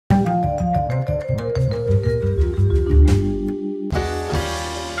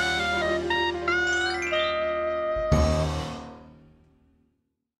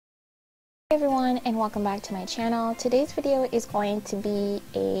Hey everyone, and welcome back to my channel. Today's video is going to be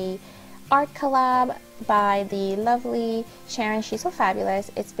a art collab by the lovely Sharon. She's so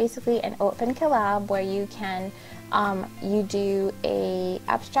fabulous. It's basically an open collab where you can you do a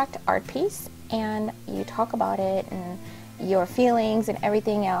abstract art piece and you talk about it and your feelings and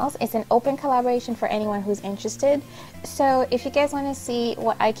everything else. It's an open collaboration for anyone who's interested. So if you guys want to see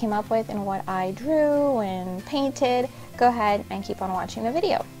what I came up with and what I drew and painted, go ahead and keep on watching the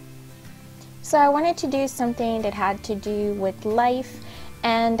video. So I wanted to do something that had to do with life,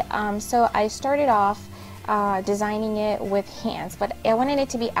 and so I started off designing it with hands, but I wanted it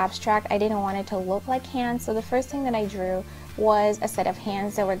to be abstract. I didn't want it to look like hands, so the first thing that I drew was a set of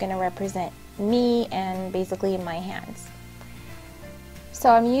hands that were going to represent me and basically my hands.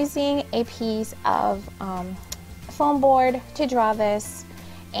 So I'm using a piece of foam board to draw this,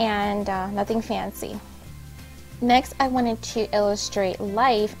 and nothing fancy. Next, I wanted to illustrate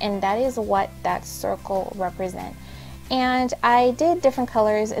life, and that is what that circle represents. And I did different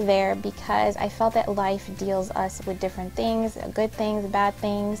colors there because I felt that life deals us with different things, good things, bad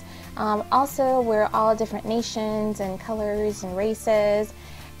things. Also, we're all different nations and colors and races.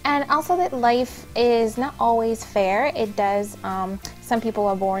 And also that life is not always fair. It does, some people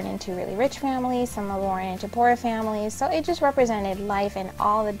are born into really rich families, some are born into poorer families. So it just represented life and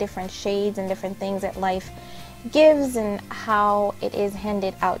all the different shades and different things that life gives and how it is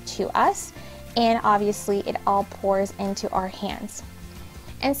handed out to us, and obviously it all pours into our hands.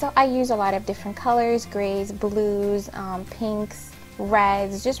 And so I use a lot of different colors, grays, blues, pinks,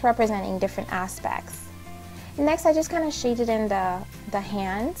 reds, just representing different aspects. Next, I just kind of shaded in the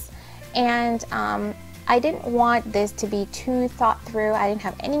hands, and I didn't want this to be too thought through. I didn't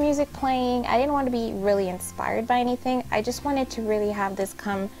have any music playing. I didn't want to be really inspired by anything. I just wanted to really have this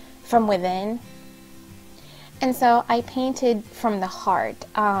come from within. And so I painted from the heart.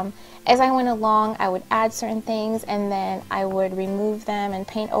 As I went along, I would add certain things and then I would remove them and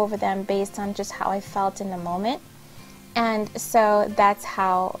paint over them based on just how I felt in the moment. And so that's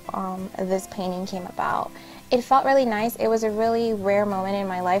how this painting came about. It felt really nice. It was a really rare moment in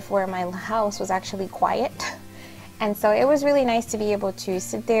my life where my house was actually quiet. And so it was really nice to be able to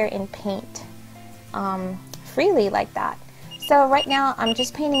sit there and paint freely like that. So right now I'm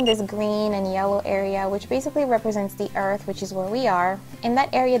just painting this green and yellow area, which basically represents the earth, which is where we are. And that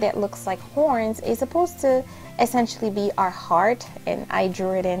area that looks like horns is supposed to essentially be our heart, and I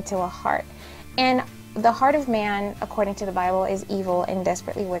drew it into a heart. And the heart of man, according to the Bible, is evil and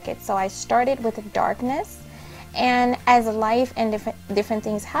desperately wicked. So I started with darkness, and as life and different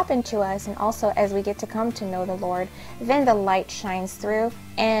things happen to us, and also as we get to come to know the Lord, then the light shines through.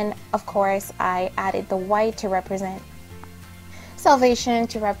 And of course I added the white to represent salvation,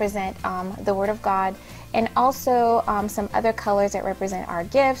 to represent the Word of God, and also some other colors that represent our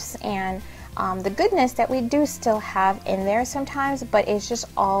gifts and the goodness that we do still have in there sometimes, but it's just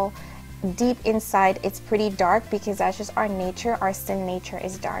all deep inside. It's pretty dark because that's just our nature. Our sin nature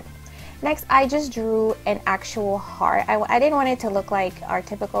is dark. Next, I just drew an actual heart. I didn't want it to look like our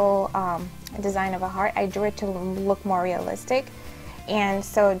typical design of a heart. I drew it to look more realistic, and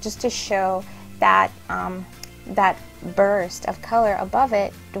so just to show that that burst of color above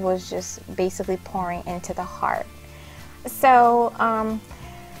it was just basically pouring into the heart. So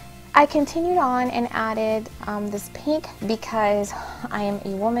I continued on and added this pink because I am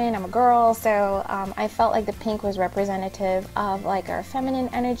a woman, I'm a girl, so I felt like the pink was representative of like our feminine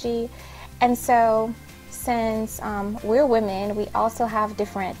energy. And so since we're women, we also have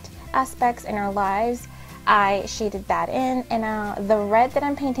different aspects in our lives. I shaded that in, and the red that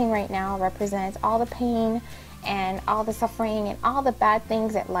I'm painting right now represents all the pain and all the suffering and all the bad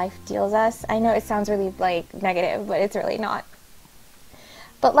things that life deals us. I know it sounds really like negative, but it's really not.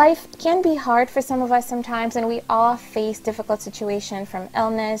 But life can be hard for some of us sometimes, and we all face difficult situations, from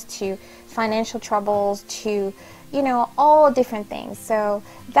illness to financial troubles to, you know, all different things. So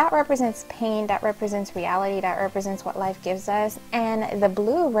that represents pain, that represents reality, that represents what life gives us. And the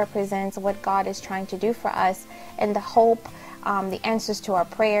blue represents what God is trying to do for us, and the hope, the answers to our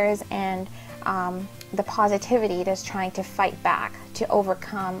prayers, and the positivity that's trying to fight back to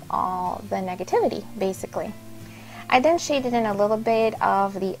overcome all the negativity, basically. I then shaded in a little bit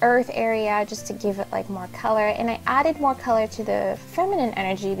of the earth area just to give it like more color, and I added more color to the feminine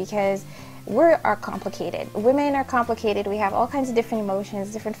energy because we are complicated. Women are complicated. We have all kinds of different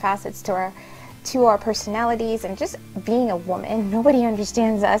emotions, different facets to our personalities, and just being a woman, nobody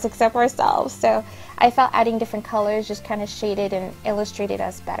understands us except ourselves. So I felt adding different colors just kind of shaded and illustrated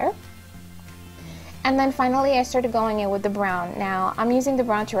us better. And then finally I started going in with the brown. Now I'm using the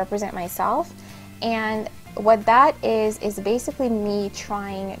brown to represent myself, and what that is basically me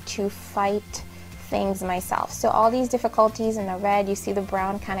trying to fight things myself. So all these difficulties in the red, you see the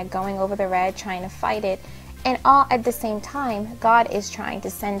brown kind of going over the red, trying to fight it, and all at the same time, God is trying to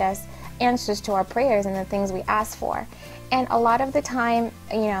send us answers to our prayers and the things we ask for. And a lot of the time,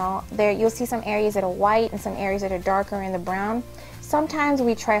 you know, there you'll see some areas that are white and some areas that are darker in the brown. Sometimes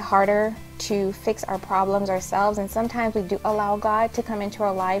we try harder to fix our problems ourselves, and sometimes we do allow God to come into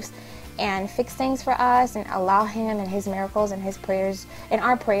our lives and fix things for us and allow Him and His miracles and His prayers and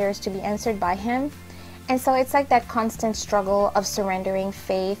our prayers to be answered by Him. And so it's like that constant struggle of surrendering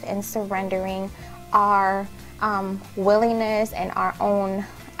faith and surrendering our willingness and our own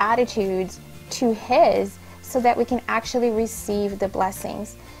attitudes to His, so that we can actually receive the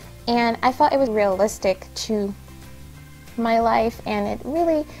blessings. And I felt it was realistic to my life, and it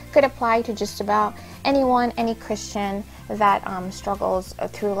really could apply to just about anyone, any Christian that struggles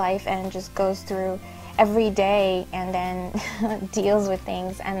through life and just goes through every day and then deals with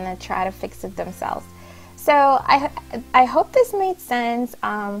things and then try to fix it themselves. So I hope this made sense.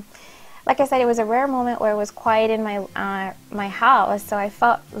 Like I said, it was a rare moment where it was quiet in my house, so I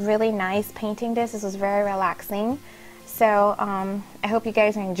felt really nice painting this. This was very relaxing. So I hope you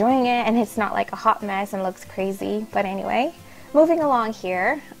guys are enjoying it and it's not like a hot mess and looks crazy. But anyway, moving along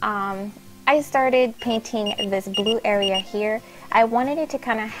here, I started painting this blue area here. I wanted it to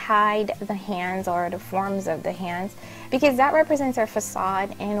kind of hide the hands or the forms of the hands, because that represents our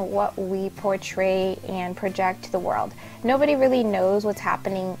facade and what we portray and project to the world. Nobody really knows what's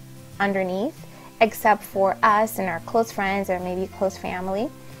happening underneath except for us and our close friends or maybe close family.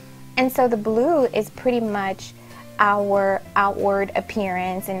 And so the blue is pretty much our outward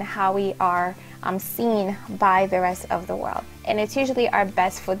appearance and how we are seen by the rest of the world. And it's usually our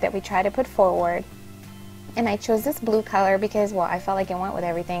best foot that we try to put forward. And I chose this blue color because, well, I felt like it went with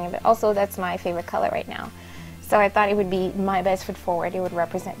everything, but also that's my favorite color right now. So I thought it would be my best foot forward. It would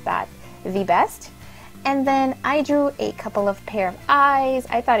represent that the best. And then I drew a couple of pair of eyes.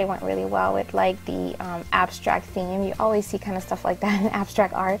 I thought it went really well with like the abstract theme. You always see kind of stuff like that in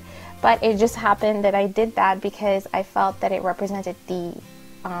abstract art. But it just happened that I did that because I felt that it represented the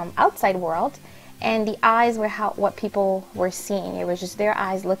outside world. And the eyes were what people were seeing. It was just their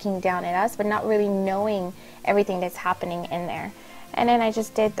eyes looking down at us, but not really knowing everything that's happening in there. And then I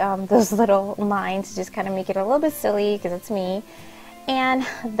just did those little lines to just kind of make it a little bit silly because it's me. And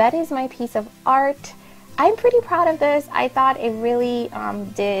that is my piece of art. I'm pretty proud of this. I thought it really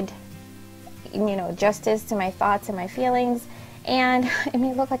did, you know, justice to my thoughts and my feelings. And it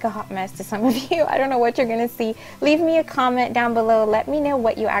may look like a hot mess to some of you. I don't know what you're going to see. Leave me a comment down below. Let me know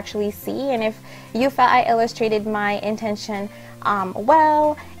what you actually see. And if you felt I illustrated my intention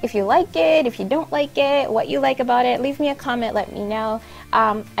well, if you like it, if you don't like it, what you like about it, leave me a comment. Let me know.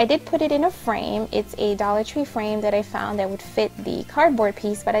 I did put it in a frame. It's a Dollar Tree frame that I found that would fit the cardboard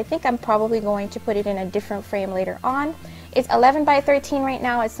piece. But I think I'm probably going to put it in a different frame later on. It's 11 by 13 right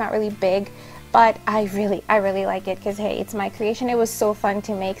now. It's not really big. But I really like it because, hey, it's my creation. It was so fun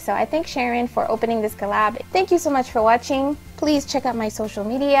to make. So I thank Sharon for opening this collab. Thank you so much for watching. Please check out my social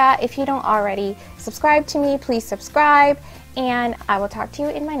media. If you don't already subscribe to me, please subscribe. And I will talk to you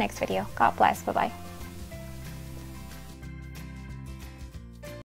in my next video. God bless. Bye-bye.